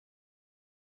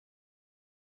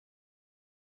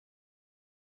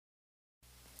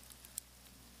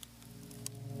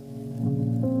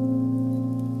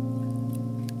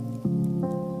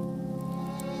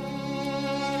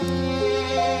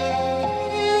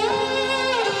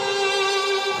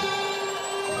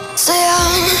Say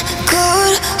I'm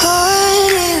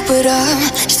good-hearted, but I'm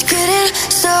just getting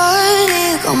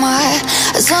started. Got my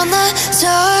eyes on the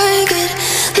target.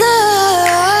 No,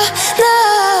 no.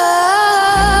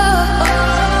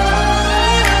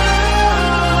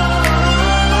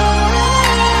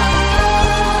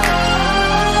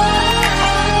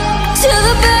 Till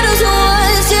the battle's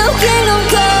won, till kingdom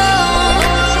come.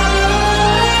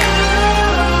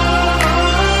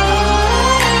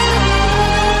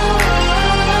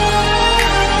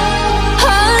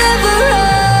 I'll never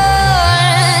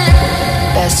run.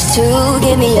 Best to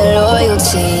give me your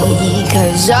loyalty,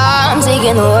 'cause I'm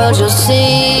taking the world, you'll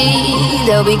see.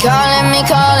 They'll be calling me,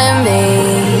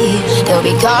 they'll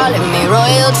be calling me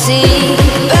royalty.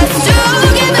 Best to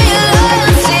give me your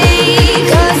loyalty,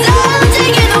 'cause I'm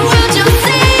taking the world, you'll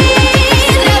see.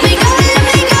 They'll be calling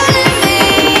me,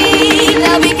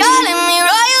 they'll be calling me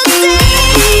royalty.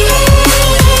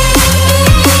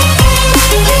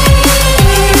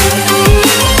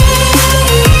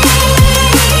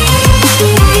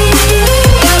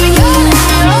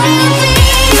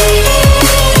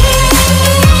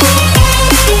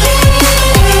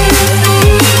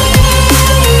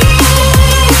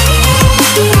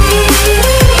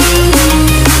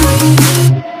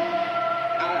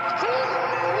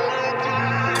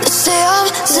 Say I'm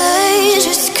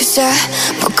dangerous, 'cause I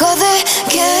broke all the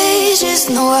cages.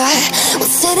 No, I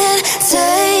won't sit and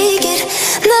take it.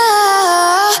 No,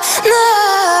 no.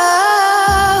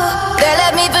 They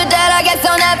left me for dead, I guess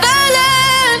I'll never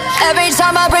learn. Every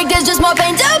time I break, there's just more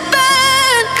pain to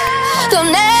burn.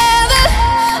 They'll never,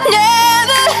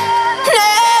 never,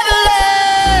 never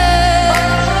learn.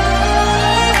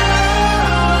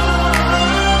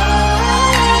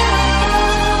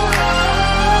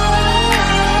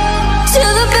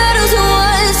 Till the battle's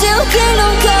won, till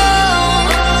kingdom come.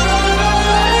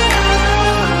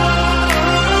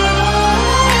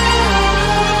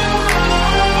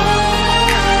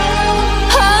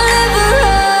 I'll never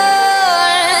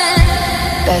run.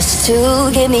 Best to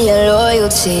give me your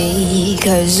loyalty,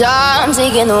 'cause I'm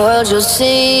taking the world, you'll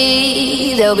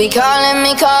see. They'll be calling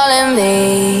me,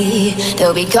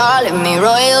 they'll be calling me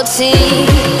royalty.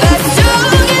 Best to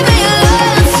give me your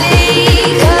loyalty,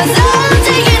 'cause I'm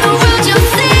taking the world, you'll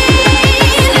see.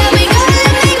 They'll be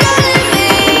calling me,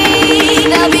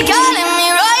 they'll be calling me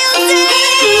royalty.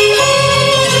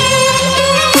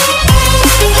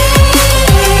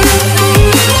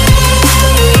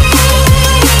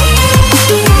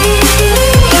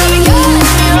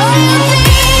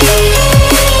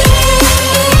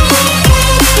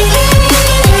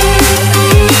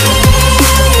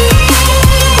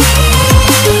 They'll be calling me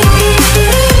royalty.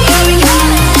 They'll be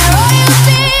calling me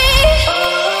royalty.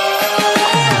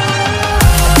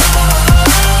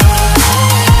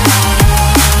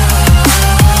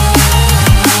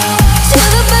 Till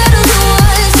the battle's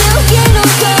won, till kingdom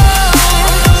come.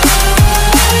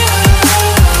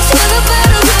 Till the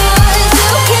battle's won,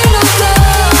 till kingdom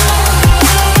come.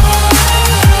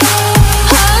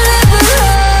 I'll never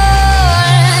run.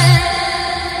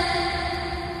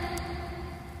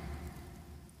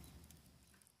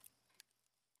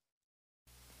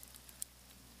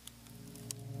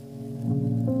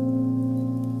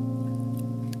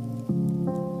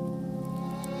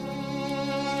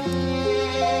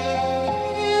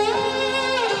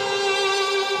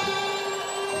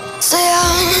 Say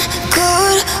I'm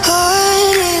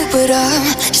good-hearted, but I'm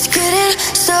just getting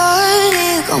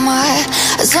started. Got my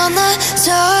eyes on the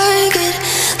target.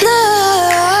 No,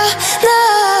 no.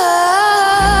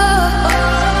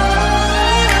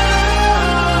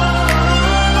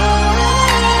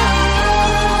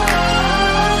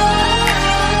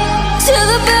 Till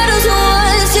the battle's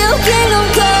won, till kingdom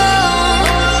come.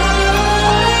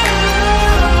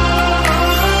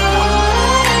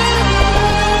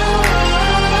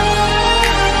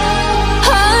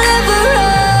 I'll never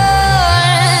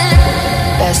run.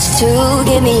 Best to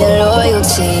give me your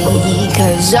loyalty,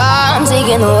 'cause I'm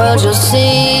taking the world, you'll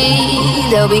see.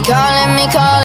 They'll be calling me,